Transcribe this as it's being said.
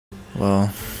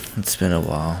Well, it's been a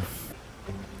while.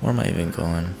 Where am I even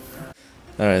going?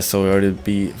 Alright, so we already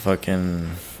beat fucking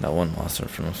that one monster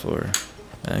from the floor.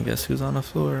 And guess who's on the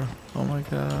floor? Oh my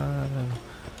god.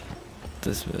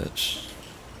 This bitch.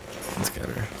 Let's get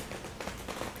her.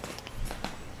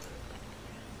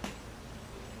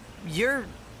 You're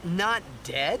not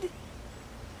dead?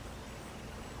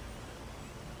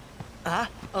 Huh?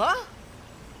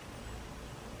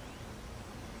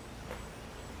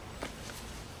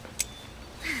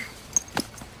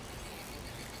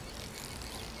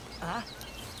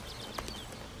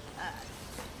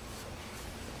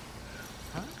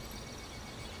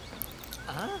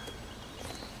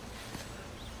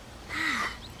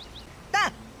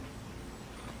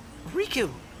 Rikku!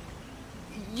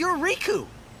 You're Rikku!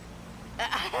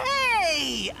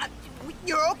 Hey!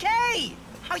 You're okay!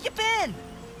 How you been?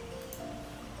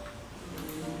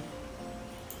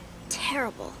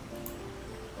 Terrible.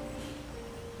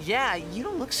 Yeah, you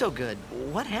don't look so good.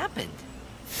 What happened?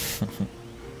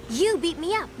 You beat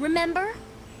me up, remember?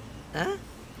 Huh?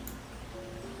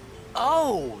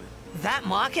 Oh, that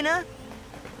Machina?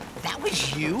 That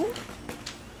was you?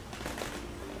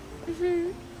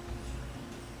 Mm-hmm.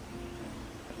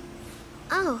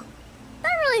 Oh, that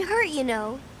really hurt, you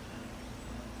know.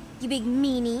 You big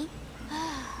meanie.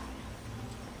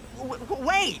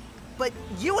 Wait, but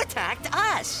you attacked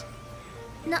us.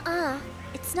 Nuh-uh.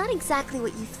 It's not exactly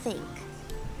what you think.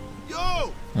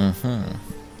 Yo! Mm-hmm.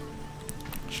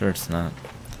 Sure it's not.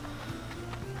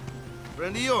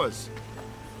 Friend of yours.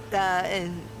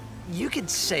 And you could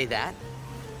say that.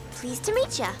 Pleased to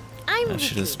meet ya. I'm I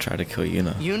should Rikku. just try to kill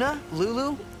Yuna. Yuna?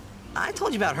 Lulu? I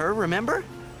told you about her, remember?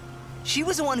 She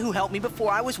was the one who helped me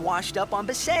before I was washed up on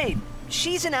Besaid.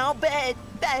 She's an Albed.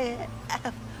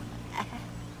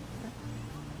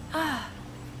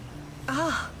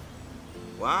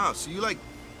 Wow, so you like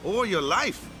all your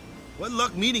life. What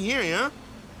luck meeting here, huh?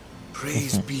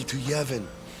 Praise be to Yevon.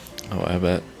 Oh, I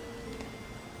bet.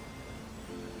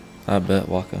 I bet,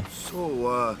 Waka.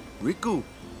 So, Rikku,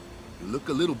 you look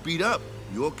a little beat up.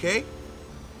 You okay?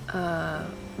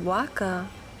 Waka.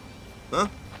 Huh?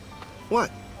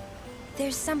 What?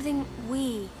 There's something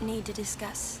we need to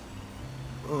discuss.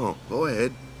 Oh, go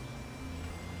ahead.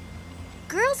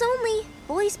 Girls only.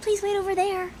 Boys, please wait over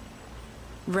there.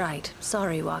 Right.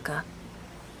 Sorry, Waka.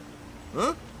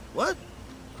 Huh? What?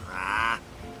 Ah.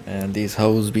 And these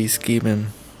hoes be scheming.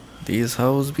 These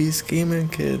hoes be scheming,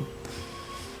 kid.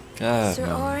 God, Sir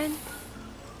man. Orin,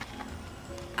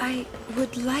 I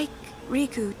would like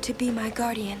Rikku to be my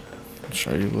guardian. I'm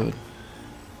sure you would.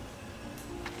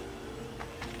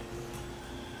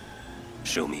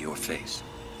 Show me your face.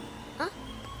 Huh?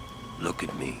 Look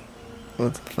at me.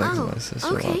 What the fuck Oh, is my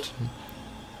sister okay. watching?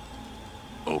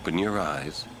 Open your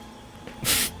eyes.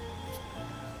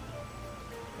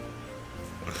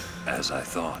 As I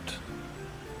thought.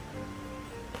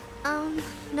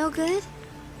 No good?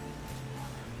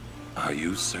 Are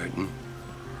you certain?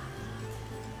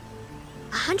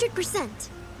 100%.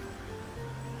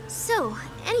 So,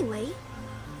 anyway,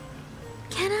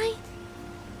 can I?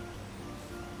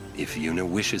 If Yuna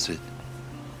wishes it.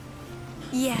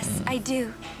 Yes, I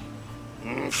do.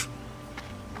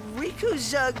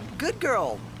 Riku's a good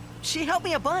girl. She helped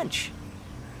me a bunch.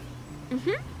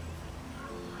 Mm-hmm.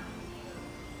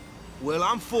 Well,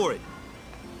 I'm for it.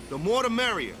 The more the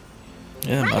merrier.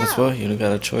 Yeah, might as well. You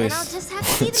got a choice. I'll just have to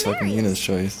see It's the fucking Marius. Yuna's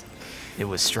choice. It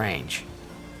was strange.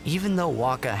 Even though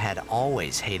Waka had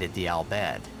always hated the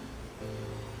Albed,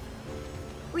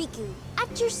 Rikku,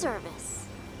 at your service.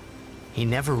 he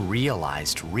never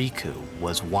realized Rikku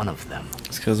was one of them.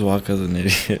 It's because Waka's an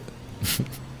idiot.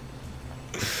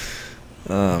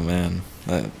 Oh man,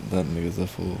 that nigga's a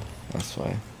fool. That's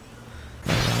why.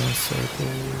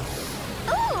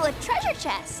 Oh, a treasure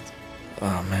chest.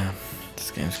 Oh man,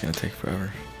 this game's gonna take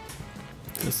forever.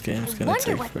 This game's I gonna wonder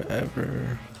take what-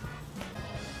 forever.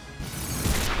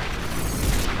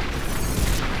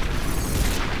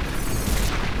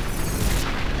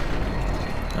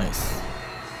 Nice.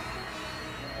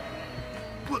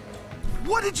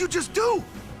 What did you just do?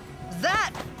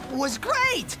 That was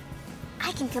great!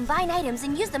 I can combine items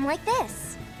and use them like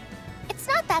this. It's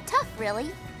not that tough, really.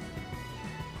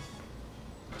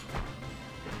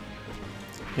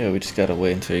 Yeah, we just gotta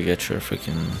wait until you get your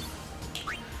freaking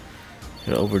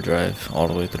your overdrive all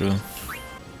the way through.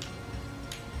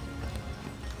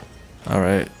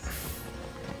 Alright.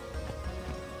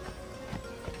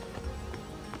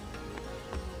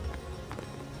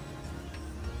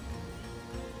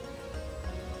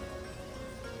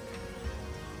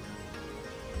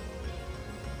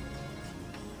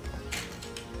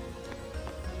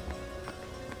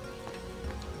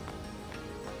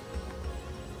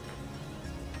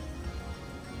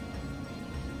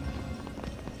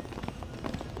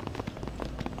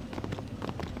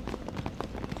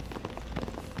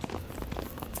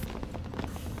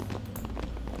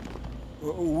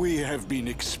 We have been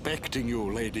expecting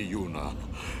you, Lady Yuna.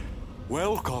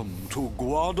 Welcome to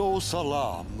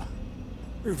Guadosalam.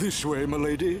 This way, my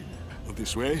lady.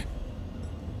 This way.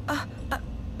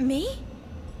 Me?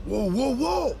 Whoa, whoa,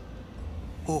 whoa!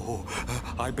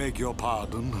 Oh, I beg your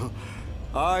pardon.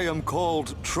 I am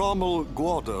called Trommel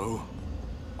Guado.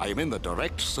 I am in the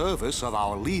direct service of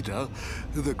our leader,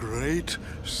 the great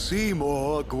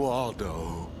Seymour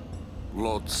Guado.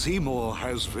 Lord Seymour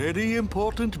has very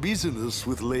important business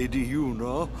with Lady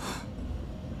Yuna.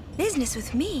 Business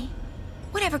with me?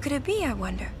 Whatever could it be, I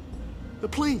wonder?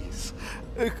 Please,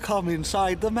 come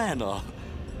inside the manor.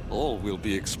 All will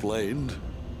be explained.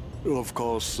 Of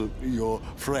course, your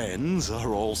friends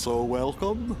are also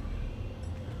welcome.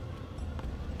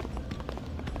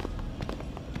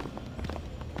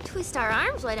 Twist our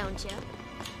arms, why don't you?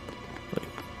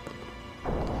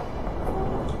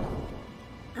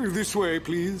 This way,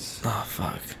 please. Oh,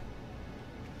 fuck.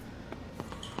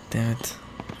 Damn it.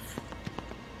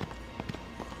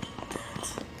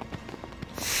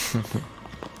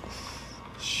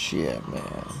 Shit,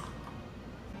 man.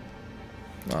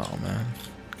 Oh, man.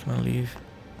 Can I leave?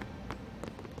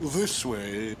 This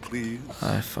way, please.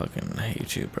 I fucking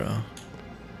hate you, bro.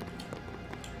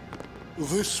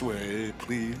 This way,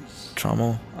 please.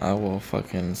 Trommel, I will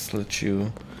fucking slit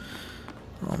you.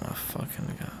 Oh my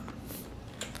fucking god.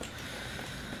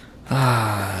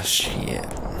 Ah, shit.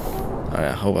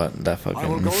 Alright, how about that fucking... I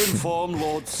will go inform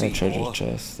Lord that treasure Seymour.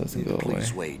 chest doesn't go away.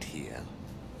 Please wait here.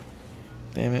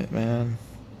 Damn it, man.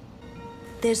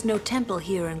 There's no temple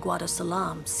here in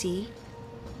Guadosalam, see?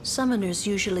 Summoners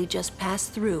usually just pass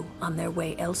through on their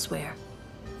way elsewhere.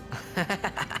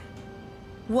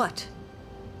 What?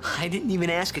 I didn't even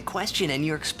ask a question and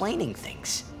you're explaining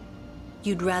things.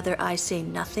 You'd rather I say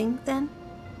nothing, then?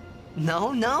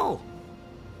 No, no.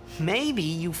 Maybe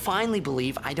you finally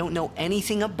believe I don't know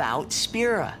anything about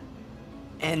Spira.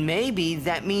 And maybe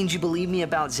that means you believe me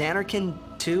about Xanarkand,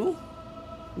 too?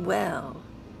 Well,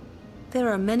 there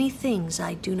are many things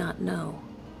I do not know.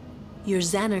 Your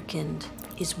Xanarkand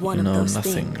is one of those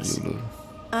nothing, things. Lulu.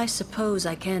 I suppose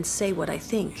I can't say what I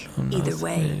think, either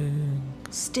way.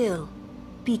 Still,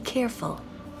 be careful.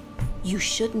 You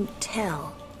shouldn't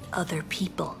tell other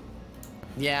people.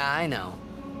 Yeah, I know.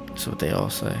 That's what they all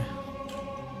say.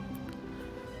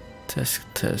 Tisk,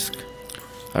 tisk.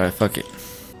 Alright, fuck it.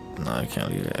 No, I can't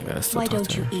leave it. I gotta still Why talk don't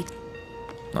to you her. eat?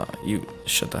 No, you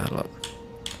shut the hell up.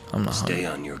 I'm not Stay hungry.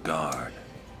 on your guard.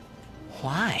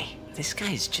 Why? This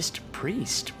guy's just a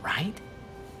priest, right?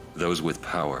 Those with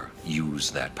power use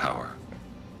that power.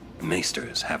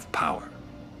 Maesters have power.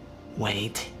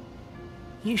 Wait.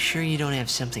 You sure you don't have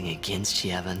something against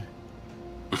Yevon?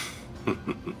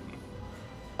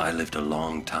 I lived a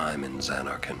long time in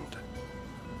Xanarkand.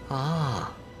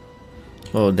 Ah.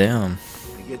 Oh, damn.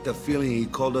 I get the feeling he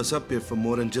called us up here for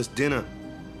more than just dinner.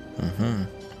 Mm-hmm.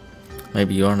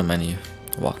 Maybe you're on the menu,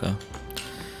 Waka.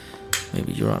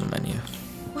 Maybe you're on the menu.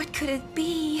 What could it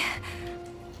be?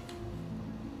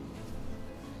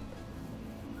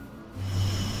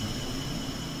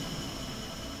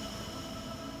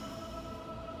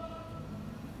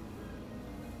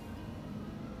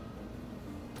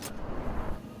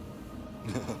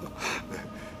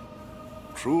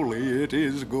 Truly, it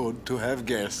is good to have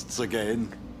guests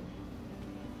again.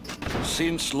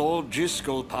 Since Lord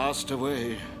Jiskel passed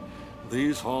away,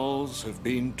 these halls have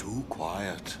been too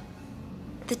quiet.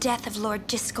 The death of Lord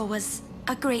Jiskel was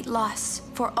a great loss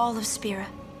for all of Spira.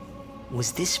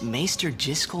 Was this Maester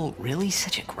Jiskel really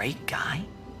such a great guy?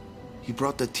 He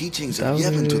brought the teachings of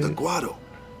Yevon to the Guado.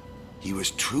 He was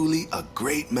truly a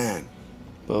great man.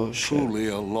 Bullshit. Truly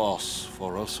a loss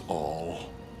for us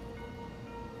all.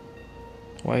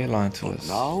 Why are you lying to us,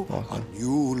 Now, Waka? a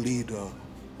new leader,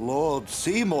 Lord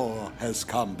Seymour, has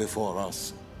come before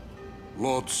us.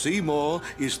 Lord Seymour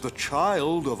is the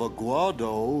child of a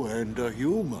Guado and a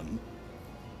human.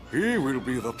 He will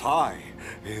be the tie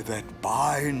that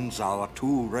binds our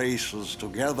two races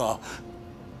together.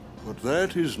 But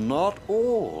that is not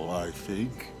all, I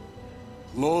think.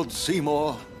 Lord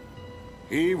Seymour,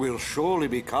 he will surely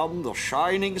become the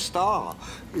shining star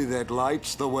that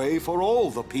lights the way for all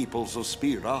the peoples of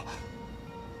Spira.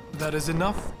 That is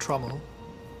enough, Trommel.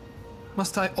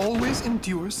 Must I always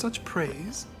endure such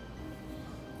praise?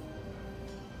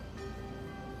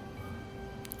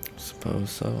 Suppose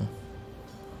so.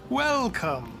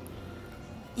 Welcome!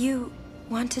 You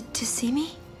wanted to see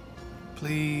me?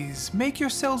 Please, make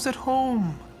yourselves at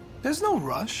home. There's no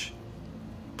rush.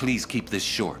 Please keep this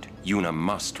short. Yuna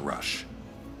must rush.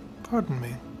 Pardon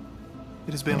me.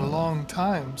 It has been a long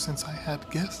time since I had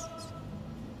guests.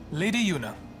 Lady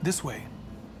Yuna, this way.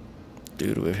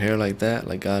 Dude, with hair like that,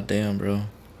 like goddamn, bro.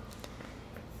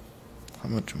 How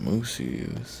much moose you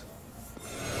use?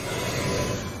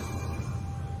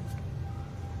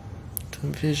 The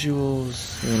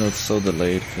visuals, you know, it's so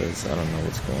delayed because I don't know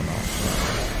what's going on.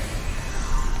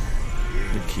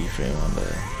 The keyframe on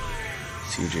the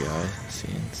CGI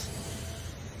scenes.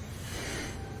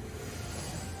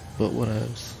 But what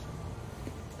else?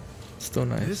 Still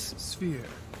nice. This sphere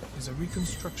is a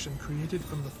reconstruction created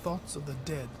from the thoughts of the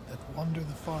dead that wander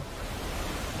the far.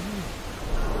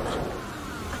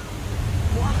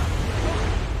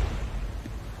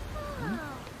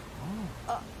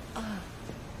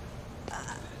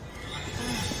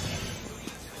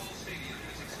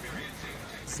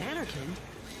 Zanarkand?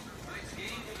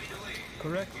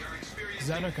 Correct.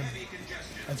 Zanarkand,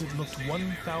 as it looked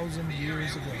 1,000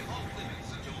 years ago.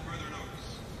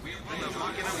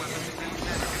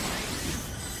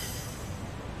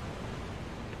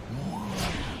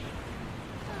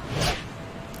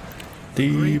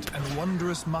 Deep. Great and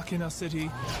wondrous Machina city,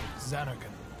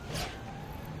 Zanarkand.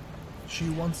 She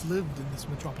once lived in this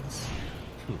metropolis.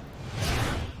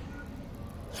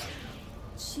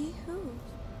 She who?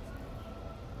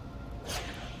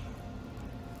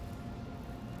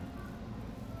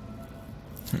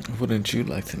 Wouldn't you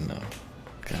like to know?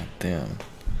 God damn.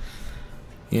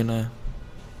 You know,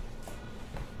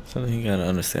 something you gotta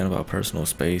understand about personal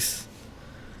space.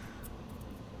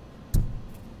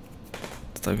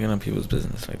 Stop getting on people's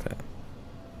business like that.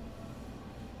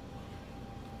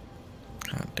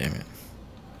 God damn it.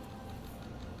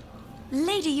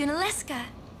 Lady Yunalesca.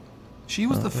 She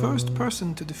was the first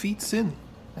person to defeat sin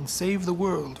and save the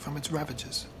world from its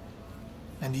ravages.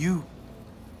 And you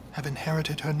have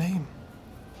inherited her name.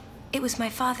 It was my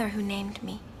father who named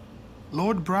me.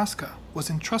 Lord Braska was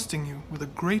entrusting you with a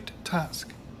great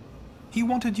task. He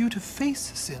wanted you to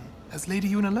face sin, as Lady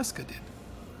Yunalesca did.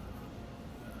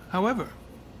 However,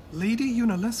 Lady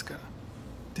Yunalesca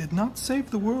did not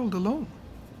save the world alone.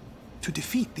 To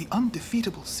defeat the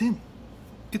undefeatable sin,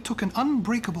 it took an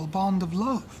unbreakable bond of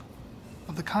love,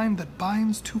 of the kind that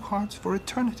binds two hearts for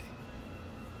eternity.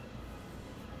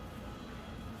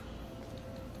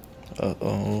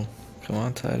 Uh-oh. Come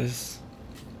on, Titus.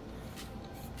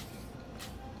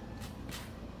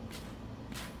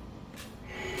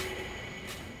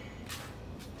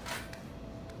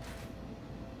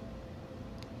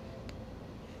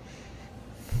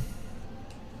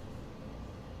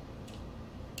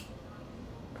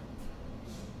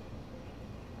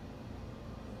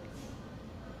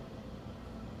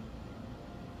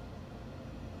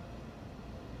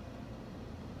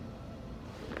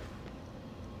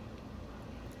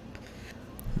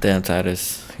 Damn,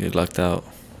 Titus, you lucked out.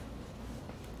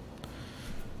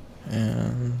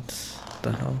 And what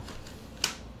the hell?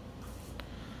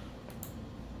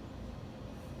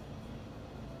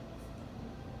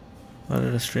 Why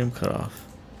did the stream cut off?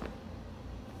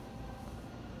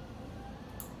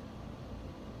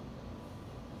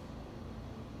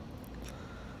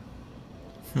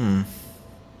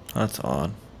 That's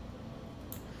odd.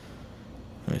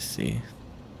 Let me see.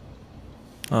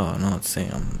 Oh no, it's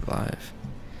saying I'm live.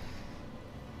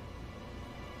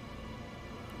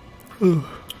 Ooh,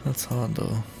 that's odd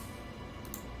though.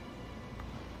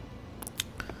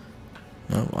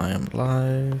 No, I am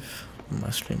live. My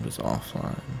stream is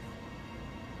offline.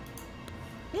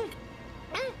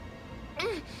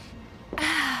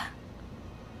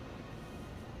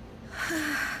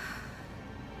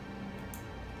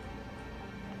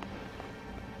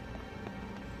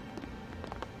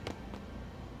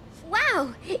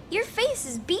 Wow, your face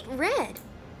is beet red.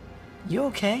 You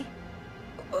okay?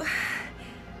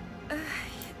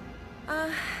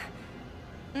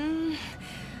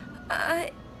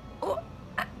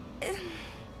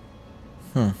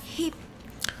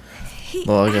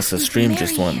 Well, I guess the stream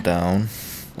just went down.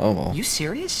 Oh well. You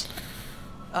serious?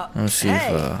 Let's see if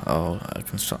I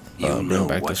can stop. Bring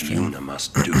back the stream. Yuna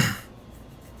must do.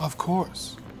 Of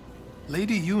course.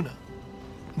 Lady Yuna.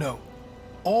 No,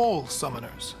 all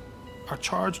summoners are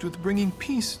charged with bringing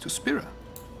peace to Spira.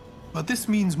 But this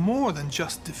means more than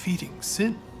just defeating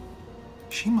sin.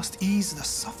 She must ease the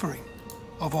suffering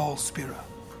of all Spira.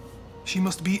 She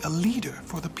must be a leader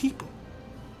for the people.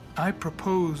 I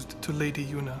proposed to Lady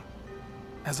Yuna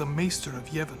as a Maester of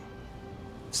Yevon.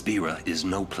 Spira is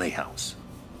no playhouse.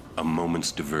 A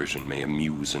moment's diversion may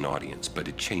amuse an audience, but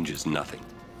it changes nothing.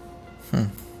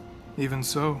 Even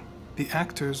so, the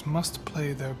actors must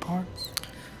play their parts.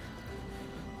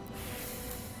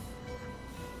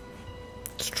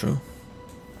 It's true.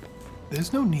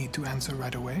 There's no need to answer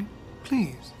right away.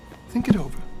 Please, think it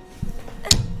over.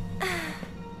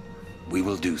 We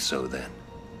will do so then.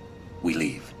 We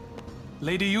leave.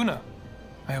 Lady Yuna,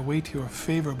 I await your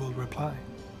favorable reply.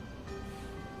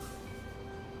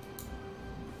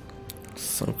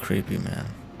 So creepy, man.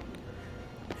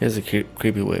 He has a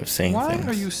creepy way of saying things.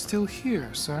 Why are you still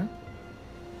here, sir?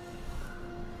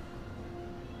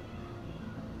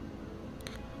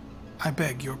 I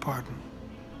beg your pardon.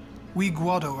 We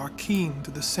Guado are keen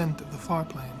to the scent of the far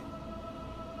plane.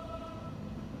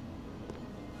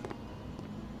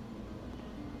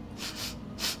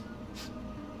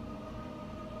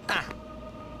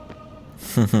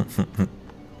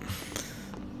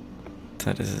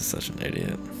 Titus is such an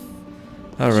idiot.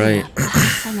 Alright.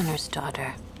 Summoner's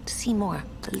daughter, Seymour,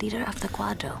 the leader of the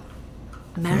Guado,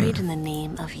 married in the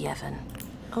name of Yevon,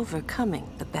 overcoming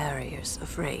the barriers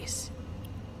of race.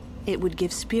 It would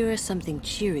give Spira something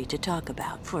cheery to talk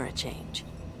about for a change.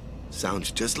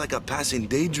 Sounds just like a passing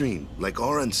daydream, like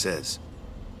Oren says.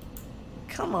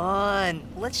 Come on,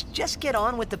 let's just get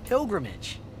on with the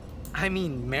pilgrimage. I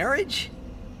mean, marriage?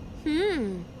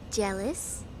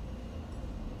 Jealous?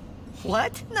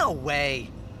 What? No way.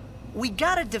 We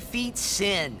gotta defeat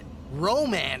sin.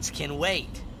 Romance can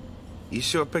wait. You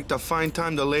sure picked a fine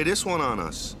time to lay this one on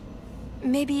us.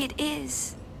 Maybe it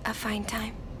is a fine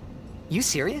time. You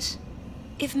serious?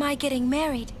 If my getting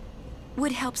married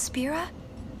would help Spira,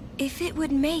 if it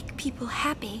would make people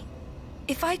happy,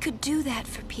 if I could do that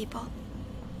for people,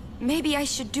 maybe I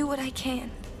should do what I can.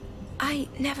 I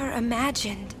never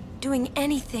imagined doing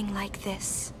anything like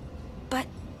this, but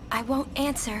I won't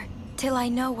answer till I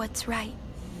know what's right.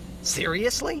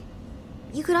 Seriously?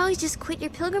 You could always just quit your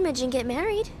pilgrimage and get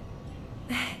married.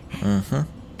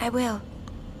 I will.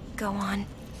 Go on.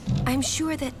 I'm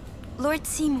sure that Lord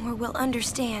Seymour will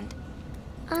understand.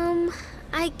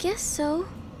 I guess so.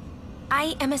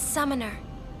 I am a summoner.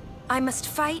 I must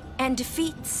fight and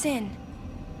defeat sin.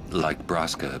 Like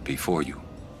Braska before you.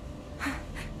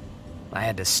 I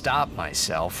had to stop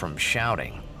myself from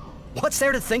shouting. What's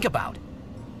there to think about?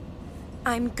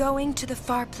 I'm going to the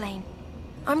far plane.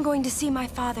 I'm going to see my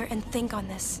father and think on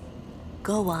this.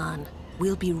 Go on.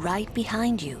 We'll be right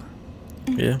behind you.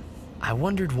 Yeah. I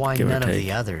wondered why Give or none of take.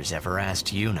 the others ever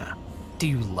asked Yuna. Do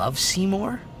you love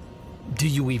Seymour? Do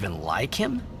you even like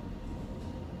him?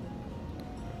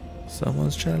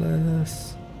 Someone's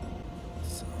jealous.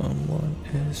 Someone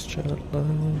is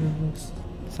jealous.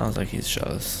 Sounds like he's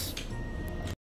jealous.